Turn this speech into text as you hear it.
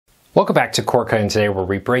Welcome back to Cord Cutting today, where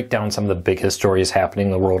we break down some of the biggest stories happening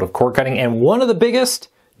in the world of cord cutting. And one of the biggest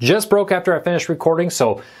just broke after I finished recording,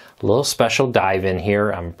 so a little special dive in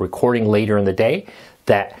here. I'm recording later in the day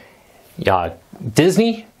that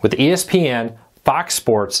Disney with ESPN, Fox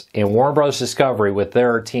Sports, and Warner Bros. Discovery with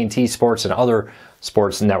their TNT Sports and other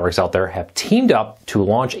sports networks out there have teamed up to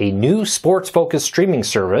launch a new sports-focused streaming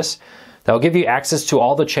service that will give you access to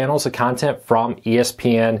all the channels of content from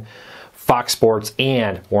ESPN, Fox Sports,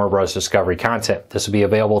 and Warner Bros. Discovery content. This will be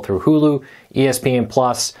available through Hulu, ESPN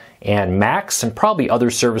Plus, and Max, and probably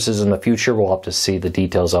other services in the future. We'll have to see the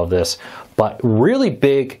details of this. But really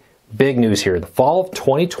big news here. The fall of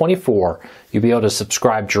 2024, you'll be able to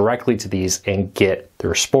subscribe directly to these and get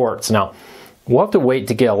their sports. Now, we'll have to wait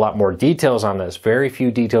to get a lot more details on this. Very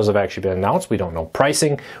few details have actually been announced. We don't know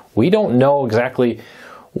pricing. We don't know exactly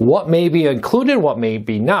what may be included, what may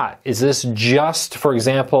be not. Is this just, for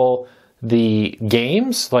example, the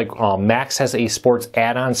games? Like Max has a sports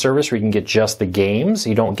add-on service where you can get just the games.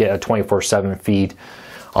 You don't get a 24/7 feed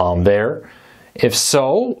there. If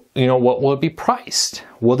so, what will it be priced?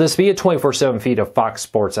 Will this be a 24/7 feed of Fox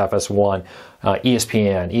Sports, FS1,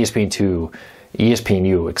 ESPN, ESPN2,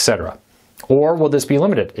 ESPNU, etc.? Or will this be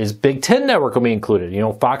limited? Is Big Ten Network will be included?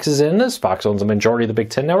 Fox is in this. Fox owns a majority of the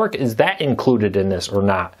Big Ten Network. Is that included in this or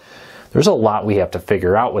not? There's a lot we have to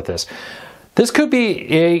figure out with this. This could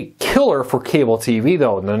be a killer for cable TV,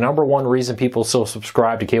 though. And the number one reason people still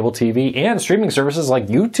subscribe to cable TV and streaming services like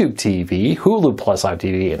YouTube TV, Hulu Plus Live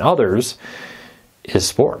TV, and others is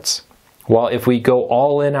sports. Well, if we go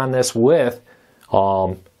all in on this with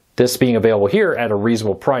this being available here at a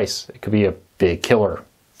reasonable price, it could be a big killer.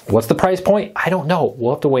 What's the price point? I don't know.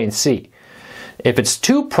 We'll have to wait and see. If it's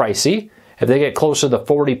too pricey, if they get closer to the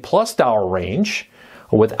 $40+ range,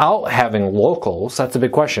 without having locals, that's a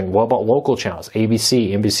big question. What about local channels?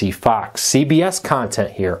 ABC, NBC, Fox, CBS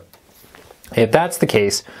content here. If that's the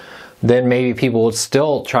case, then maybe people would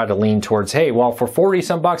still try to lean towards, hey, well, for 40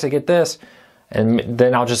 some bucks, I get this, and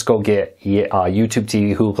then I'll just go get YouTube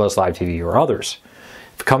TV, Hulu Plus Live TV, or others.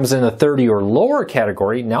 If it comes in the 30 or lower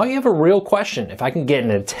category, now you have a real question. If I can get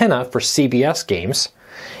an antenna for CBS games,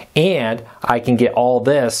 and I can get all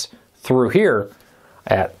this through here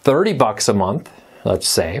at 30 bucks a month, let's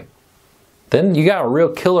say, then you got a real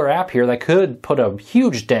killer app here that could put a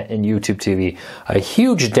huge dent in YouTube TV, a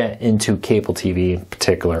huge dent into cable TV in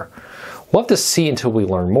particular. We'll have to see until we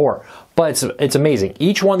learn more. But it's amazing.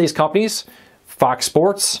 Each one of these companies, Fox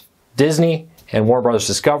Sports, Disney, and Warner Bros.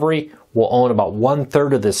 Discovery, will own about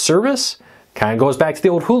 1/3 of this service. Kind of goes back to the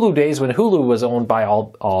old Hulu days when Hulu was owned by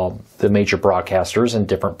all the major broadcasters in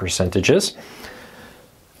different percentages.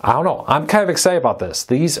 I don't know. I'm kind of excited about this.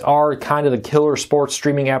 These are kind of the killer sports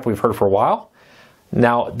streaming app we've heard for a while.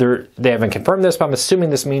 Now, they haven't confirmed this, but I'm assuming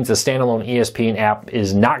this means the standalone ESPN app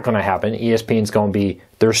is not going to happen. ESPN's going to be,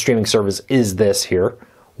 their streaming service is this here.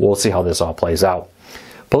 We'll see how this all plays out.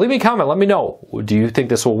 But leave me a comment. Let me know. Do you think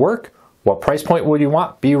this will work? What price point would you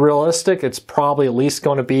want? Be realistic. It's probably at least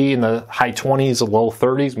going to be in the high 20s, low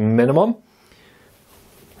 30s minimum.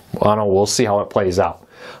 Well, I don't know. We'll see how it plays out.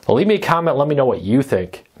 Well, leave me a comment. Let me know what you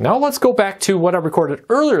think. Now let's go back to what I recorded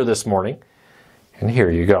earlier this morning. And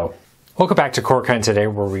here you go. Welcome back to Cord Cutting today,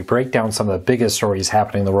 where we break down some of the biggest stories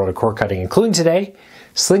happening in the world of cord cutting, including today,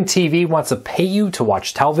 Sling TV wants to pay you to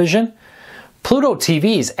watch television. Pluto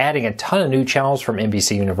TV is adding a ton of new channels from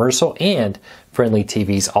NBC Universal, and Friendly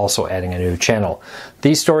TV is also adding a new channel.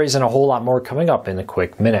 These stories and a whole lot more coming up in a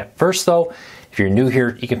quick minute. First though, if you're new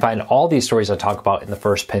here, you can find all these stories I talk about in the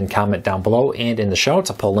first pinned comment down below and in the show notes.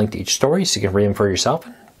 I'll put a link to each story so you can read them for yourself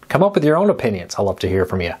and come up with your own opinions. I'd love to hear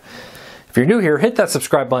from you. If you're new here, hit that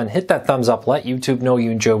subscribe button, hit that thumbs up, let YouTube know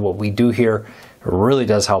you enjoy what we do here. It really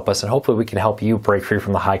does help us, and hopefully we can help you break free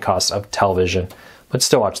from the high costs of television, but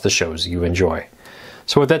still watch the shows you enjoy.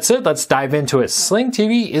 So with that said, let's dive into it. Sling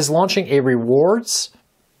TV is launching a rewards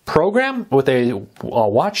program with a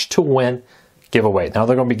watch to win giveaway. Now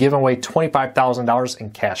they're going to be giving away $25,000 in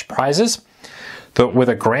cash prizes. With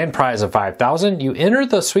a grand prize of $5,000, you enter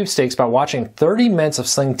the sweepstakes by watching 30 minutes of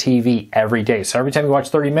Sling TV every day. So every time you watch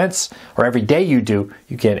 30 minutes, or every day you do,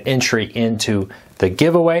 you get an entry into the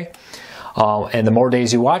giveaway. And the more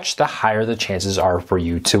days you watch, the higher the chances are for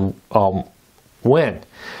you to win.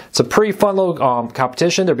 It's a pretty fun little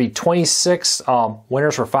competition. There'll be 26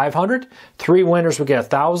 winners for $500. 3 winners will get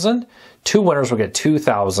 $1,000. 2 winners will get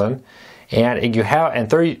 $2,000. And you have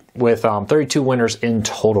 32 winners in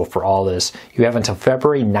total for all this. You have until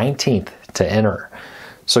February 19th to enter.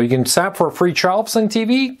 So you can sign up for a free trial of Sling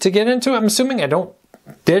TV to get into it. I'm assuming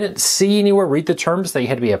didn't see anywhere read the terms that you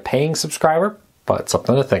had to be a paying subscriber, but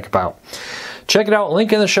something to think about. Check it out,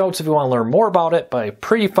 link in the show notes if you want to learn more about it, but a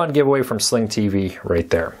pretty fun giveaway from Sling TV right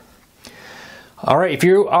there. All right, if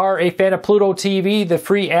you are a fan of Pluto TV, the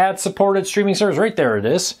free ad-supported streaming service, right there it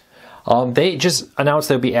is. They just announced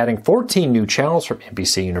they'll be adding 14 new channels from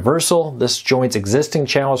NBC Universal. This joins existing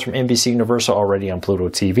channels from NBC Universal already on Pluto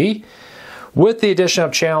TV, with the addition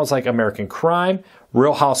of channels like American Crime,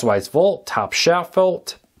 Real Housewives Vault, Top Chef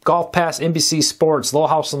Vault, Golf Pass, NBC Sports, Little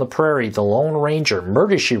House on the Prairie, The Lone Ranger,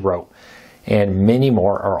 Murder, She Wrote, and many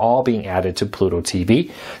more are all being added to Pluto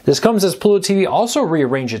TV. This comes as Pluto TV also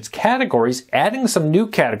rearranged its categories, adding some new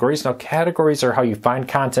categories. Now, categories are how you find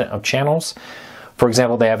content of channels. For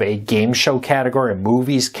example, they have a game show category, a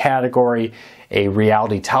movies category, a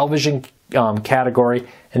reality television category,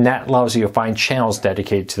 and that allows you to find channels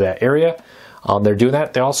dedicated to that area. They're doing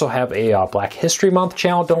that. They also have a Black History Month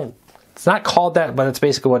channel. It's not called that, but it's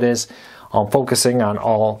basically what it is, focusing on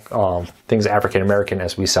all things African American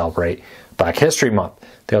as we celebrate Black History Month.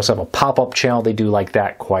 They also have a pop-up channel. They do like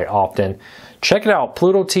that quite often. Check it out.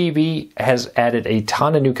 Pluto TV has added a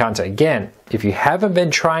ton of new content. Again, if you haven't been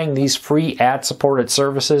trying these free ad-supported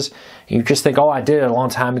services, and you just think, oh, I did it a long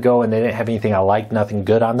time ago and they didn't have anything I liked, nothing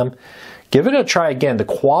good on them, give it a try again. The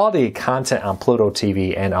quality of content on Pluto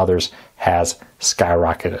TV and others has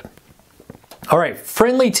skyrocketed. All right,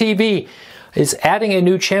 Friendly TV is adding a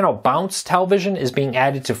new channel. Bounce Television is being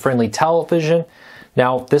added to Friendly Television.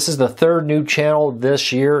 Now, this is the third new channel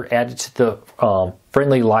this year added to the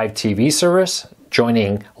Friendly Live TV service,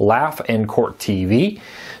 joining Laugh and Court TV.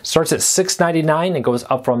 Starts at $6.99 and goes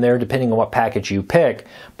up from there depending on what package you pick.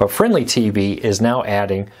 But Friendly TV is now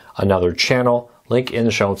adding another channel. Link in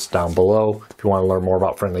the show notes down below. If you want to learn more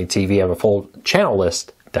about Friendly TV, I have a full channel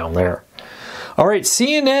list down there. All right,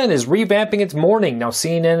 CNN is revamping its morning. Now,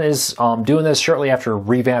 CNN is doing this shortly after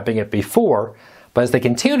revamping it before, but as they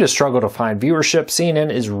continue to struggle to find viewership,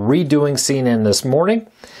 CNN is redoing CNN This Morning,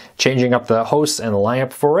 changing up the hosts and the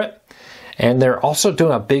lineup for it. And they're also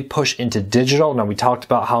doing a big push into digital. Now, we talked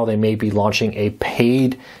about how they may be launching a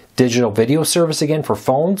paid digital video service again for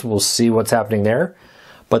phones. We'll see what's happening there.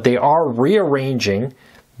 But they are rearranging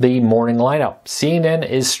the morning lineup. CNN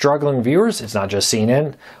is struggling viewers. It's not just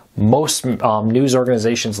CNN. Most news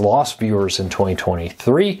organizations lost viewers in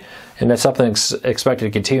 2023, and that's something expected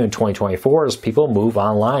to continue in 2024 as people move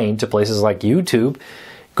online to places like YouTube,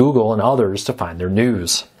 Google, and others to find their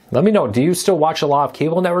news. Let me know, do you still watch a lot of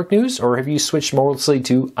cable network news, or have you switched mostly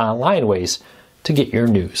to online ways to get your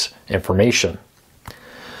news information?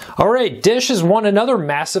 All right, Dish has won another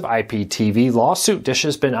massive IPTV lawsuit. Dish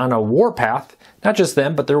has been on a warpath. Not just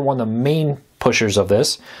them, but they're one of the main pushers of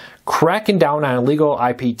this, cracking down on illegal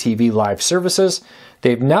IPTV live services.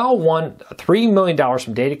 They've now won $3 million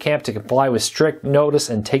from DataCamp to comply with strict notice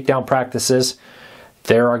and takedown practices.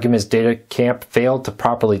 Their argument is DataCamp failed to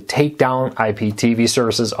properly take down IPTV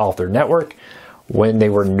services off their network when they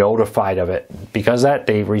were notified of it. Because of that,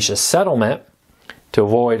 they reached a settlement to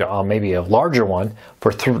avoid maybe a larger one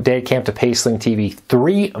for DataCamp to pay Sling TV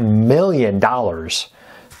 $3 million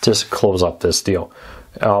to close up this deal.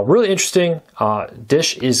 Really interesting.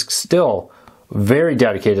 Dish is still very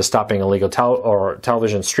dedicated to stopping illegal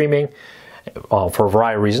television streaming for a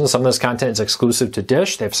variety of reasons. Some of this content is exclusive to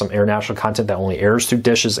Dish. They have some international content that only airs through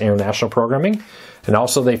Dish's international programming. And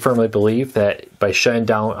also they firmly believe that by shutting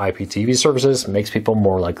down IPTV services, it makes people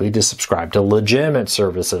more likely to subscribe to legitimate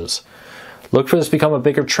services. Look for this to become a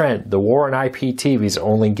bigger trend. The war on IPTV is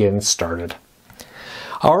only getting started.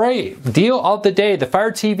 All right, deal of the day. The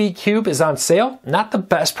Fire TV Cube is on sale. Not the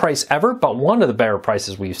best price ever, but one of the better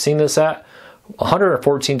prices we've seen this at.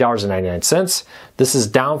 $114.99. This is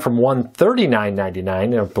down from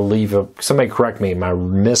 $139.99. I believe, somebody correct me, am I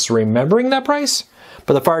misremembering that price?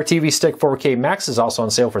 But the Fire TV Stick 4K Max is also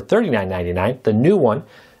on sale for $39.99. The new one,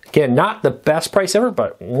 again, not the best price ever,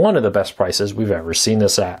 but one of the best prices we've ever seen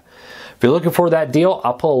this at. If you're looking for that deal,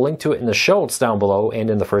 I'll put a link to it in the show notes down below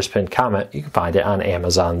and in the first pinned comment. You can find it on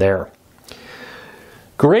Amazon there.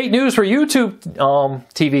 Great news for YouTube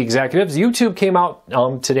TV executives. YouTube came out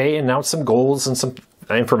today and announced some goals and some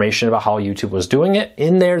information about how YouTube was doing it.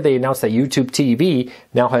 In there, they announced that YouTube TV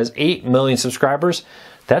now has 8 million subscribers.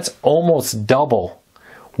 That's almost double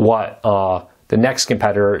what the next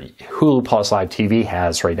competitor, Hulu Plus Live TV,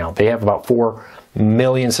 has right now. They have about 4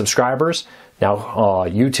 million subscribers. Now,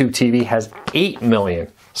 YouTube TV has 8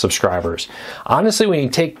 million subscribers. Honestly, when you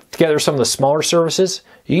take together some of the smaller services,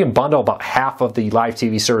 you can bundle about half of the live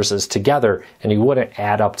TV services together, and you wouldn't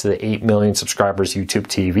add up to the 8 million subscribers YouTube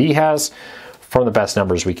TV has, from the best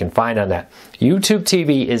numbers we can find on that. YouTube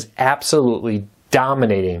TV is absolutely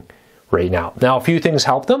dominating right now. Now, a few things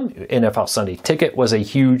helped them. NFL Sunday Ticket was a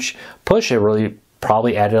huge push. It really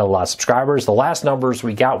probably added a lot of subscribers. The last numbers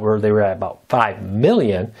we got where they were at about 5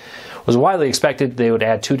 million. Was widely expected they would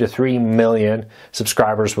add 2 to 3 million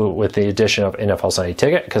subscribers with the addition of NFL Sunday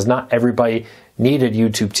Ticket, because not everybody needed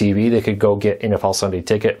YouTube TV. They could go get NFL Sunday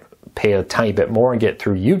Ticket, pay a tiny bit more, and get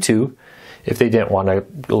through YouTube if they didn't want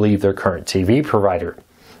to leave their current TV provider.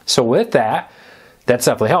 So with that, that's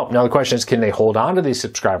definitely helped. Now the question is, can they hold on to these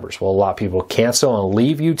subscribers? Well, a lot of people cancel and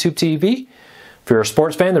leave YouTube TV. If you're a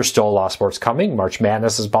sports fan, there's still a lot of sports coming. March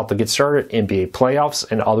Madness is about to get started, NBA playoffs,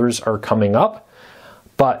 and others are coming up.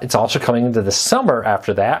 But it's also coming into the summer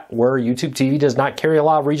after that, where YouTube TV does not carry a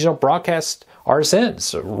lot of regional broadcast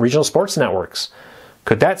RSNs, regional sports networks.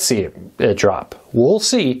 Could that see it drop? We'll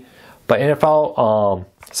see. But NFL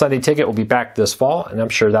Sunday Ticket will be back this fall, and I'm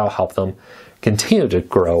sure that'll help them continue to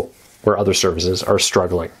grow where other services are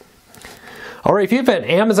struggling. All right, if you've had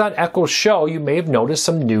Amazon Echo Show, you may have noticed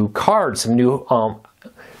some new cards, some new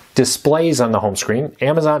displays on the home screen.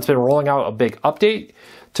 Amazon's been rolling out a big update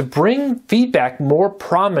to bring feedback more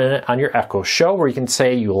prominent on your Echo Show, where you can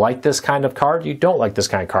say you like this kind of card, you don't like this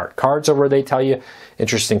kind of card. Cards are where they tell you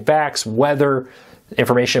interesting facts, weather,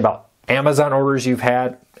 information about Amazon orders you've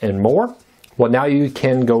had, and more. Well, now you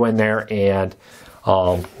can go in there and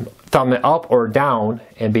thumb it up or down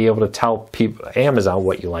and be able to tell people, Amazon,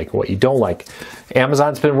 what you like and what you don't like.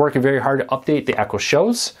 Amazon's been working very hard to update the Echo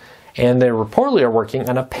Shows, and they reportedly are working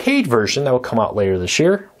on a paid version that will come out later this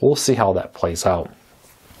year. We'll see how that plays out.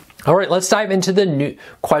 All right, let's dive into the new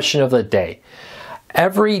question of the day.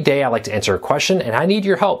 Every day I like to answer a question, and I need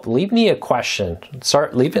your help. Leave me a question.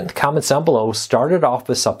 Leave it in the comments down below. Start it off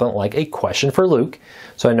with something like a question for Luke,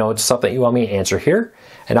 so I know it's something you want me to answer here,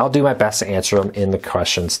 and I'll do my best to answer them in the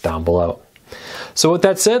questions down below. So with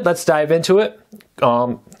that said, let's dive into it.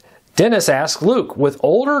 Dennis asks, Luke, with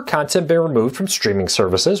older content being removed from streaming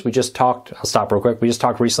services, we just talked, I'll stop real quick, we just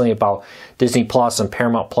talked recently about Disney Plus and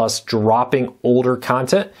Paramount Plus dropping older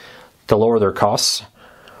content to lower their costs.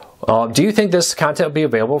 Do you think this content will be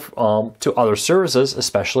available to other services,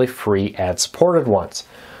 especially free ad-supported ones?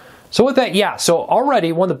 So with that, yeah, so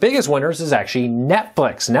already one of the biggest winners is actually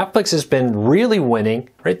Netflix. Netflix has been really winning,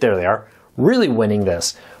 right there they are, really winning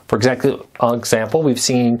this. For example, we've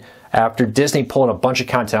seen after Disney pulling a bunch of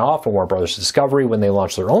content off of Warner Brothers Discovery when they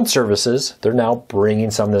launched their own services, they're now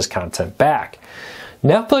bringing some of this content back.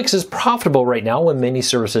 Netflix is profitable right now when many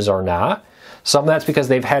services are not. Some of that's because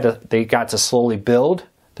they got to slowly build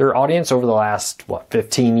their audience over the last,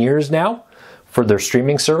 15 years now for their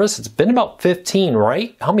streaming service. It's been about 15,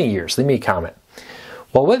 right? How many years? Leave me a comment.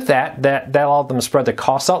 Well, with that allowed them to spread the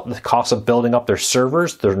costs out, the cost of building up their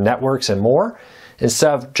servers, their networks, and more,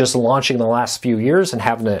 instead of just launching the last few years and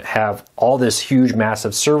having to have all this huge,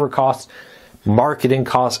 massive server costs, marketing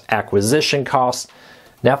costs, acquisition costs.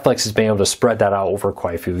 Netflix has been able to spread that out over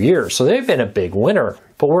quite a few years. So they've been a big winner,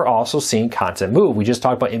 but we're also seeing content move. We just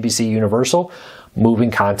talked about NBC Universal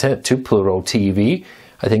moving content to Pluto TV.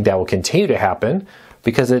 I think that will continue to happen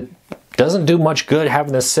because it doesn't do much good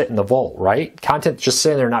having this sit in the vault, right? Content just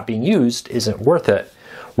sitting there not being used isn't worth it.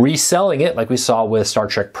 Reselling it, like we saw with Star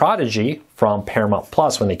Trek Prodigy from Paramount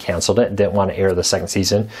Plus when they canceled it and didn't want to air the second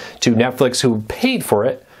season, to Netflix, who paid for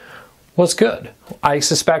it, was good. I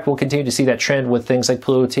suspect we'll continue to see that trend with things like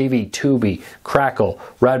Pluto TV, Tubi, Crackle,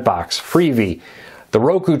 Redbox, Freevee, the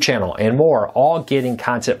Roku channel, and more, all getting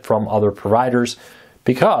content from other providers,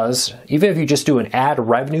 because even if you just do an ad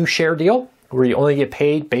revenue share deal, where you only get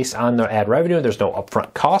paid based on the ad revenue and there's no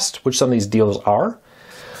upfront cost, which some of these deals are,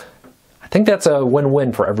 I think that's a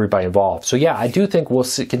win-win for everybody involved. So yeah, I do think we'll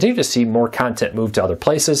continue to see more content move to other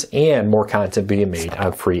places and more content being made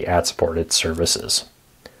on free ad-supported services.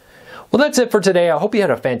 Well, that's it for today. I hope you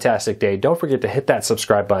had a fantastic day. Don't forget to hit that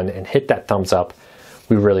subscribe button and hit that thumbs up.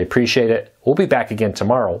 We really appreciate it. We'll be back again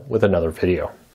tomorrow with another video.